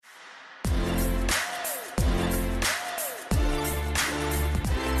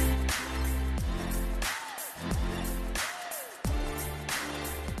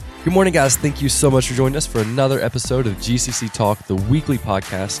Good morning, guys. Thank you so much for joining us for another episode of GCC Talk, the weekly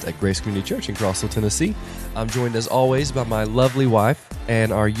podcast at Grace Community Church in Crossville, Tennessee. I'm joined, as always, by my lovely wife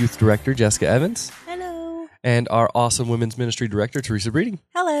and our youth director, Jessica Evans. Hello. And our awesome women's ministry director, Teresa Breeding.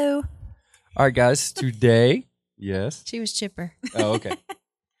 Hello. All right, guys. Today, yes? She was chipper. Oh, okay.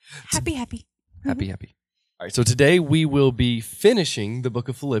 Happy. Happy. All right, so today we will be finishing the book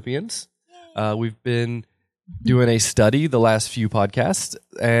of Philippians. We've been doing a study the last few podcasts,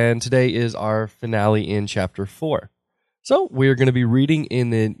 and today is our finale in chapter 4. So we're going to be reading in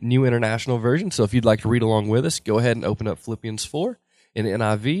the New International Version, so if you'd like to read along with us, go ahead and open up Philippians 4 in the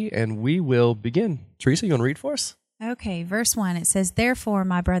NIV, and we will begin. Teresa, you want to read for us? Okay, verse 1, it says, "Therefore,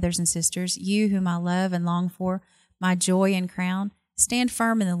 my brothers and sisters, you whom I love and long for, my joy and crown, stand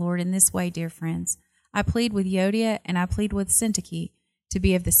firm in the Lord in this way, dear friends. I plead with Euodia and I plead with Syntyche to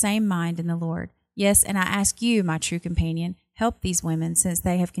be of the same mind in the Lord. Yes, and I ask you, my true companion, help these women, since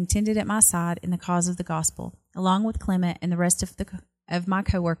they have contended at my side in the cause of the gospel, along with Clement and the rest of my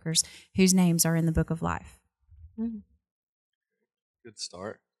co-workers, whose names are in the book of life." Good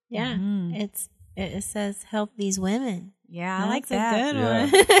start. Yeah, it says help these women. Yeah, I like That's that. a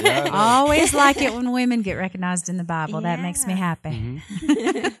good one. Yeah, I always like it when women get recognized in the Bible. That makes me happy.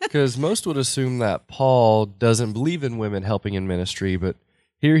 Because most would assume that Paul doesn't believe in women helping in ministry, but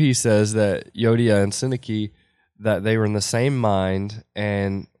here he says that Euodia and Syntyche, that they were in the same mind,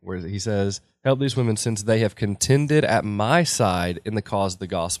 and where he says, help these women since they have contended at my side in the cause of the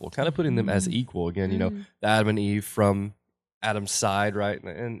gospel, kind of putting them as equal. Again, you know, the Adam and Eve from Adam's side, right?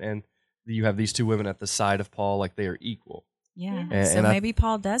 And you have these two women at the side of Paul, like they are equal. Yeah. And maybe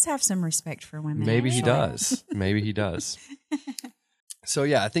Paul does have some respect for women. Maybe he does. Maybe he does. So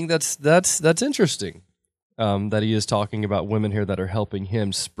yeah, I think that's interesting. That he is talking about women here that are helping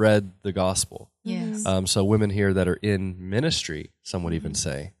him spread the gospel. Yes. So women here that are in ministry, some would even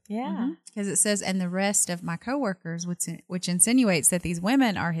say. Yeah. Because it says, and the rest of my coworkers, which insinuates that these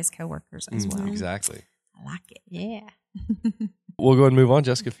women are his coworkers as well. Exactly. I like it. Yeah. We'll go ahead and move on.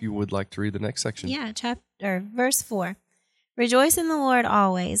 Jessica, if you would like to read the next section. Yeah, verse 4. Rejoice in the Lord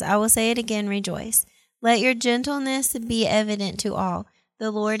always. I will say it again, rejoice. Let your gentleness be evident to all.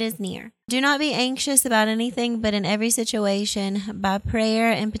 The Lord is near. Do not be anxious about anything, but in every situation, by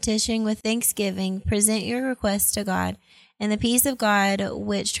prayer and petition with thanksgiving, present your requests to God, and the peace of God,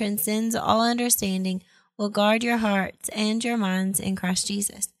 which transcends all understanding, will guard your hearts and your minds in Christ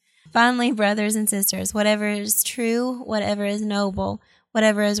Jesus. Finally, brothers and sisters, whatever is true, whatever is noble,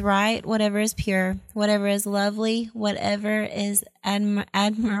 whatever is right, whatever is pure, whatever is lovely, whatever is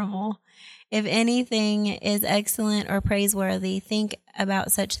admirable, if anything is excellent or praiseworthy, think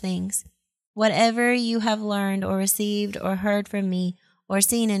about such things. Whatever you have learned or received or heard from me or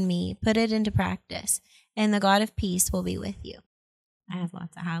seen in me, put it into practice, and the God of peace will be with you. I have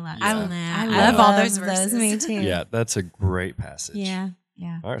lots of highlights. Yeah. I love all those verses. Me too. Yeah, that's a great passage. Yeah.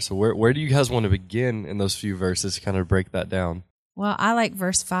 All right, so where do you guys want to begin in those few verses to kind of break that down? Well, I like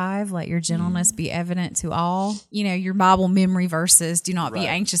verse 5, let your gentleness be evident to all. You know, your Bible memory verses, do not be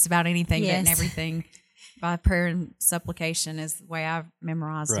anxious about anything, but in everything by prayer and supplication is the way I've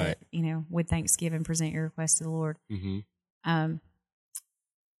memorized it. You know, with thanksgiving, present your request to the Lord.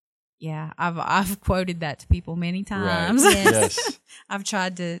 Yeah, I've quoted that to people many times. Right. Yes. I've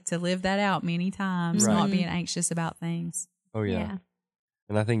tried to live that out many times, not being anxious about things. Oh, yeah.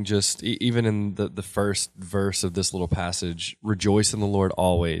 And I think just even in the first verse of this little passage, rejoice in the Lord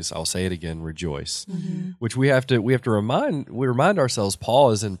always. I'll say it again, rejoice. Which we have to remind ourselves.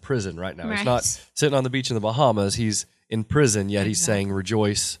 Paul is in prison right now. He's not sitting on the beach in the Bahamas. He's in prison, yet he's saying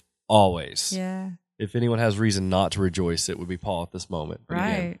rejoice always. Yeah. If anyone has reason not to rejoice, it would be Paul at this moment. But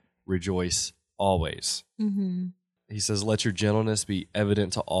again, rejoice always. He says, let your gentleness be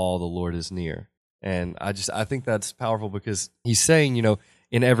evident to all, the Lord is near. And I think that's powerful because he's saying, you know,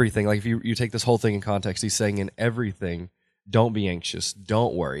 in everything, like if you take this whole thing in context, he's saying in everything, don't be anxious,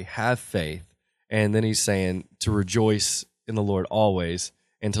 don't worry, have faith. And then he's saying to rejoice in the Lord always,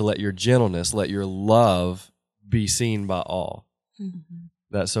 and to let your gentleness, let your love be seen by all.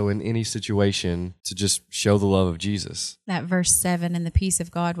 That so in any situation, to just show the love of Jesus. That verse 7, and the peace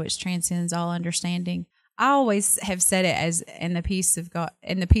of God, which transcends all understanding. I always have said it as, and the peace of God,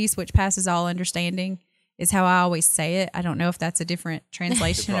 and the peace which passes all understanding is how I always say it. I don't know if that's a different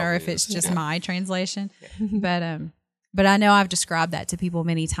translation or if it's just my translation, but I know I've described that to people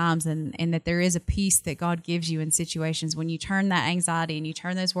many times, and that there is a peace that God gives you in situations when you turn that anxiety and you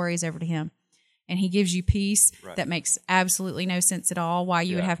turn those worries over to Him, and He gives you peace that makes absolutely no sense at all why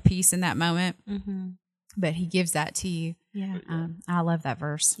you would have peace in that moment, but He gives that to you. Yeah. I love that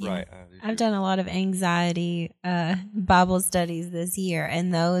verse. Yeah. Right. I've done a lot of anxiety Bible studies this year,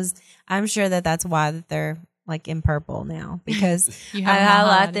 and those, I'm sure that's why that they're like in purple now, because I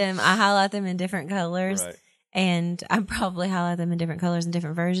highlight them in different colors, right. And I probably highlight them in different colors and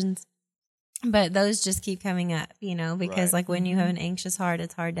different versions. But those just keep coming up, because like when you have an anxious heart,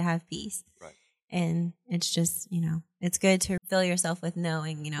 it's hard to have peace. Right. And it's just, it's good to fill yourself with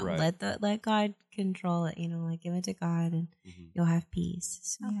knowing, right. let God control it, like give it to God, and you'll have peace.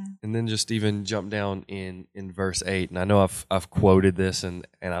 So. Yeah. And then just even jump down in verse 8. And I know I've quoted this and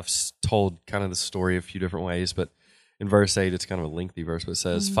I've told kind of the story a few different ways, but in verse 8, it's kind of a lengthy verse, but it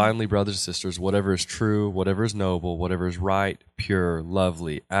says, finally, brothers and sisters, whatever is true, whatever is noble, whatever is right, pure,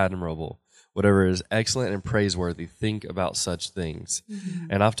 lovely, admirable, whatever is excellent and praiseworthy, think about such things.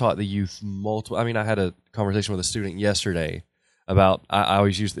 And I've taught the youth I had a conversation with a student yesterday about, I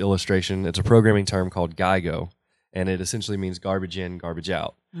always use the illustration, it's a programming term called GIGO, and it essentially means garbage in, garbage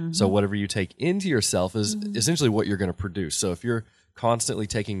out. So whatever you take into yourself is essentially what you're going to produce. So if you're constantly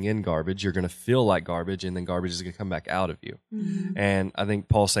taking in garbage, you're going to feel like garbage, and then garbage is going to come back out of you. And I think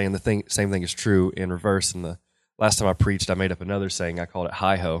Paul's saying same thing is true in reverse. And the last time I preached, I made up another saying. I called it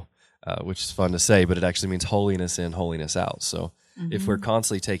hi-ho. Which is fun to say, but it actually means holiness in, holiness out. So if we're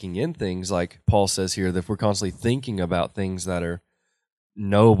constantly taking in things, like Paul says here, that if we're constantly thinking about things that are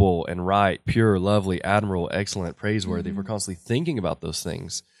noble and right, pure, lovely, admirable, excellent, praiseworthy, if we're constantly thinking about those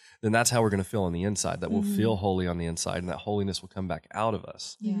things, then that's how we're going to feel on the inside, that we'll feel holy on the inside, and that holiness will come back out of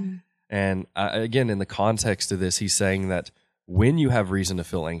us. Yeah. And again, in the context of this, he's saying that when you have reason to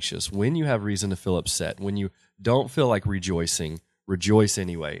feel anxious, when you have reason to feel upset, when you don't feel like rejoicing, rejoice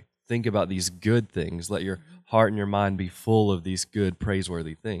anyway. Think about these good things. Let your heart and your mind be full of these good,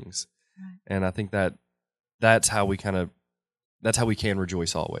 praiseworthy things. Right. And I think that's how we can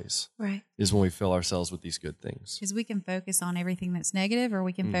rejoice always. Right. Is when we fill ourselves with these good things. Because we can focus on everything that's negative, or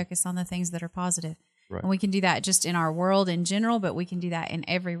we can focus on the things that are positive. Right. And we can do that just in our world in general, but we can do that in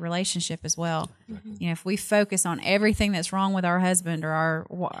every relationship as well. Exactly. If we focus on everything that's wrong with our husband or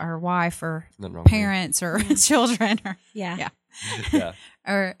our wife or parents or children or yeah.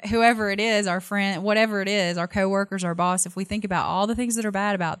 or whoever it is, our friend, whatever it is, our coworkers, our boss, if we think about all the things that are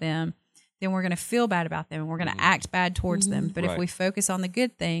bad about them, then we're going to feel bad about them and we're going to act bad towards them. But if we focus on the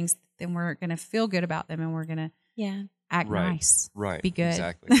good things, then we're going to feel good about them and we're going to act nice. Right. Be good.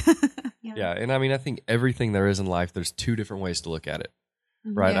 Exactly. Yeah. And I think everything there is in life, there's two different ways to look at it.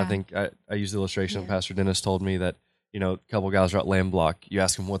 Right. Yeah. I think I used the illustration Pastor Dennis told me that, a couple of guys are at land block. You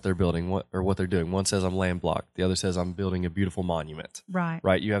ask them what they're building, what they're doing. One says I'm land block. The other says I'm building a beautiful monument. Right.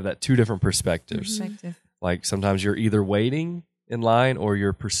 Right. You have that two different perspectives. Like sometimes you're either waiting in line or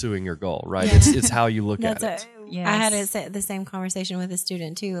you're pursuing your goal. Right. Yeah. It's how you look at it. Yes. I had the same conversation with a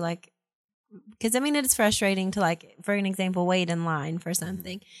student too. Like, because it's frustrating to, like, for an example, wait in line for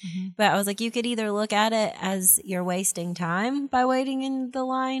something. But I was like, you could either look at it as you're wasting time by waiting in the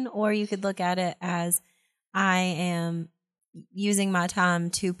line, or you could look at it as I am using my time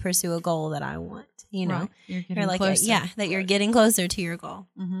to pursue a goal that I want. Right. You're getting closer. That you're getting closer to your goal.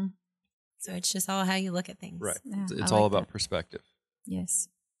 So it's just all how you look at things. Right. Yeah, it's all about perspective. Yes.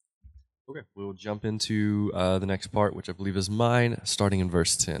 Okay. We'll jump into the next part, which I believe is mine, starting in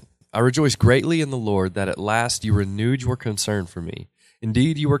verse 10. I rejoice greatly in the Lord that at last you renewed your concern for me.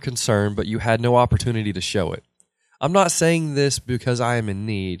 Indeed, you were concerned, but you had no opportunity to show it. I'm not saying this because I am in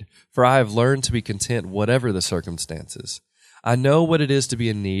need, for I have learned to be content whatever the circumstances. I know what it is to be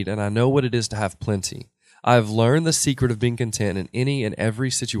in need, and I know what it is to have plenty. I have learned the secret of being content in any and every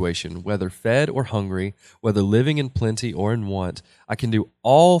situation, whether fed or hungry, whether living in plenty or in want. I can do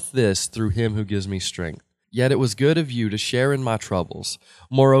all this through him who gives me strength. Yet it was good of you to share in my troubles.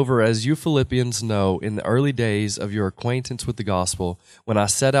 Moreover, as you Philippians know, in the early days of your acquaintance with the gospel, when I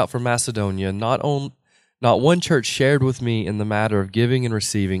set out for Macedonia, not one church shared with me in the matter of giving and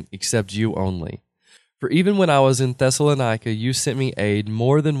receiving, except you only. For even when I was in Thessalonica, you sent me aid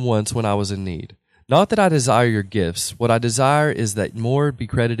more than once when I was in need. Not that I desire your gifts. What I desire is that more be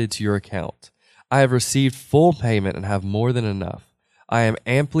credited to your account. I have received full payment and have more than enough. I am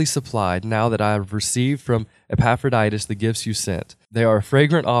amply supplied now that I have received from Epaphroditus the gifts you sent. They are a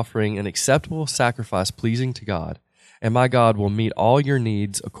fragrant offering, an acceptable sacrifice pleasing to God. And my God will meet all your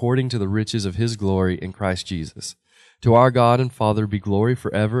needs according to the riches of his glory in Christ Jesus. To our God and Father be glory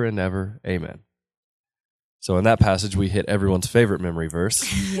forever and ever. Amen. So in that passage, we hit everyone's favorite memory verse.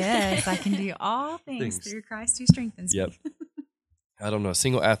 Yes, I can do all things through Christ who strengthens me. I don't know a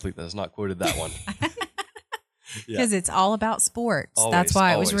single athlete that has not quoted that one. Because it's all about sports. Always, that's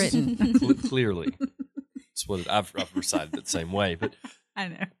why it was written. Clearly. It's what I've recited it the same way. But I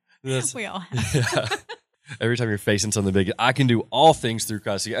know. We all have. Every time you're facing something big, I can do all things through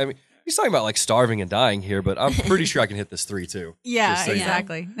Christ. I mean, he's talking about like starving and dying here, but I'm pretty sure I can hit this 3 too. Yeah, so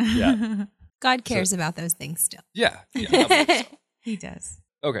exactly. Yeah. God cares about those things still. Yeah. I believe so. He does.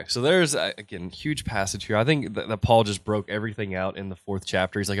 Okay, so there's, again, huge passage here. I think that Paul just broke everything out in the 4th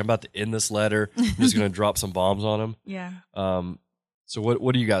chapter. He's like, I'm about to end this letter. I'm just going to drop some bombs on him. Yeah. So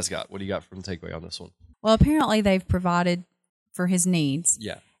what do you guys got? What do you got from the takeaway on this one? Well, apparently they've provided for his needs.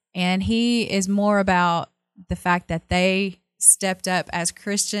 Yeah. And he is more about the fact that they stepped up as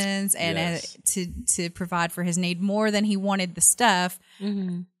Christians and to provide for his need more than he wanted the stuff.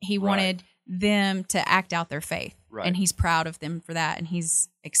 Mm-hmm. He wanted them to act out their faith. Right. And he's proud of them for that, and he's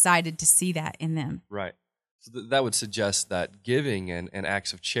excited to see that in them. Right. So that would suggest that giving and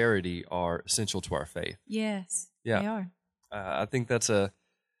acts of charity are essential to our faith. Yes, yeah. They are. I think that's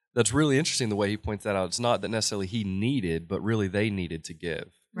really interesting the way he points that out. It's not that necessarily he needed, but really they needed to give.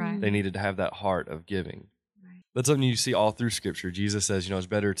 Right. They needed to have that heart of giving. Right. That's something you see all through Scripture. Jesus says, it's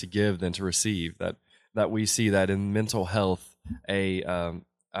better to give than to receive. That we see that in mental health,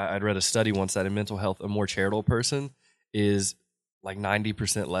 I'd read a study once that in mental health, a more charitable person is like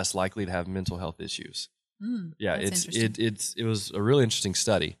 90% less likely to have mental health issues. Yeah, it was a really interesting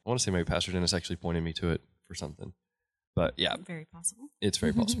study. I want to say maybe Pastor Dennis actually pointed me to it for something, but yeah, very possible. It's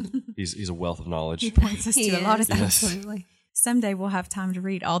very possible. He's a wealth of knowledge. He points us to a lot of things. Absolutely. Someday we'll have time to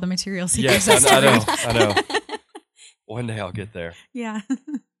read all the materials he gives us. I know. One day I'll get there. Yeah.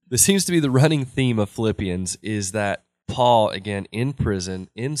 This seems to be the running theme of Philippians is that Paul, again, in prison,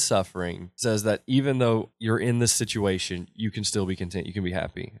 in suffering, says that even though you're in this situation, you can still be content. You can be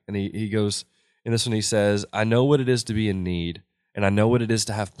happy. And he goes, in this one, he says, I know what it is to be in need, and I know what it is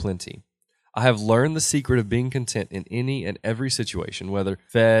to have plenty. I have learned the secret of being content in any and every situation, whether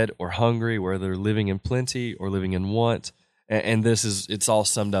fed or hungry, whether living in plenty or living in want. And it's all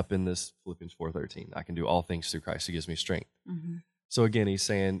summed up in this Philippians 4:13. I can do all things through Christ who gives me strength. Mm-hmm. So again, he's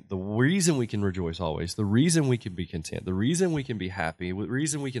saying the reason we can rejoice always, the reason we can be content, the reason we can be happy, the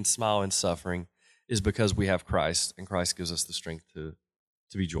reason we can smile in suffering is because we have Christ, and Christ gives us the strength to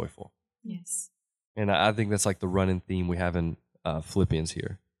be joyful. Yes. And I think that's like the running theme we have in Philippians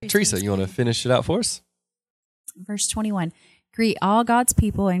here. Teresa, you want to finish it out for us? Verse 21, greet all God's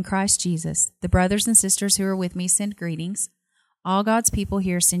people in Christ Jesus. The brothers and sisters who are with me send greetings. All God's people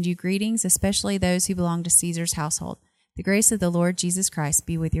here send you greetings, especially those who belong to Caesar's household. The grace of the Lord Jesus Christ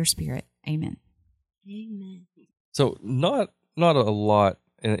be with your spirit. Amen. Amen. So not a lot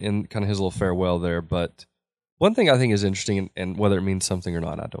in kind of his little farewell there, but one thing I think is interesting, and whether it means something or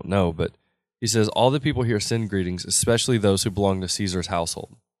not, I don't know, but he says, all the people here send greetings, especially those who belong to Caesar's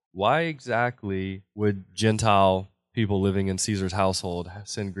household. Why exactly would Gentile people living in Caesar's household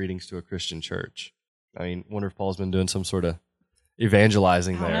send greetings to a Christian church? I mean, wonder if Paul's been doing some sort of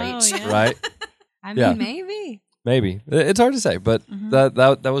evangelizing there, right? I mean, Maybe. It's hard to say, but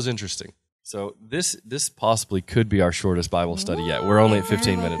that was interesting. So this possibly could be our shortest Bible study yet. We're only at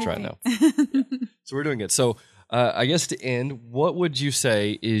 15 minutes right now. So we're doing good. So I guess to end, what would you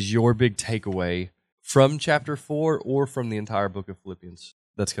say is your big takeaway from chapter 4 or from the entire book of Philippians?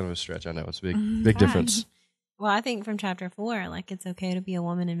 That's kind of a stretch. I know it's a big difference. Well, I think from chapter 4, like it's okay to be a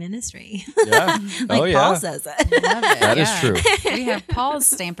woman in ministry. Yeah. Paul says it. That is true. We have Paul's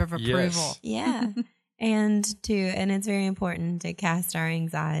stamp of approval. Yes. Yeah. And it's very important to cast our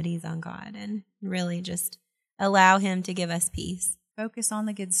anxieties on God and really just allow him to give us peace. Focus on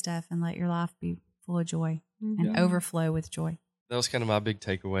the good stuff and let your life be full of joy and overflow with joy. That was kind of my big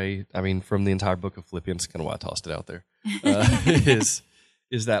takeaway. I mean, from the entire book of Philippians, kind of why I tossed it out there,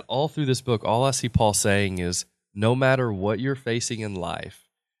 is that all through this book, all I see Paul saying is, no matter what you're facing in life,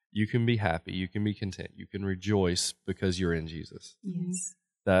 you can be happy, you can be content, you can rejoice because you're in Jesus. Yes.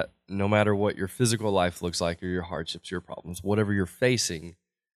 That no matter what your physical life looks like or your hardships, your problems, whatever you're facing,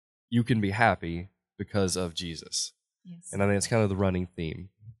 you can be happy because of Jesus. Yes. And I think it's kind of the running theme.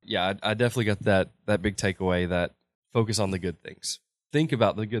 Yeah, I definitely got that big takeaway that focus on the good things. Think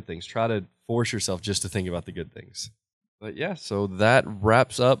about the good things. Try to force yourself just to think about the good things. But yeah, so that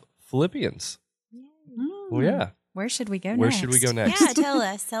wraps up Philippians. Well, yeah. Where should we go next? Where should we go next? Yeah, tell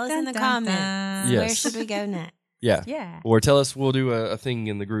us. Tell us in the comments. Yes. Where should we go next? Yeah. Or tell us, we'll do a thing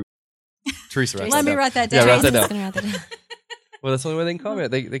in the group. Teresa, Let me write that down. Yeah, write that down. Gonna write that down. Well, that's the only way they can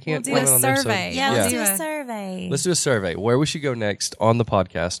comment. They can't we'll do comment a on survey. Yeah, let's do a survey. Let's do a survey. Where we should go next on the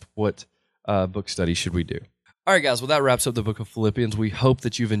podcast. What book study should we do? All right, guys. Well, that wraps up the book of Philippians. We hope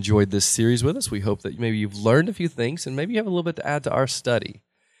that you've enjoyed this series with us. We hope that maybe you've learned a few things and maybe you have a little bit to add to our study.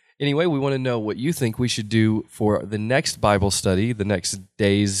 Anyway, we want to know what you think we should do for the next Bible study, the next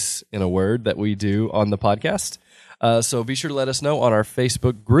days in a word that we do on the podcast. So be sure to let us know on our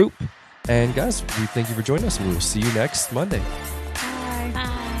Facebook group. And guys, we thank you for joining us, and we will see you next Monday.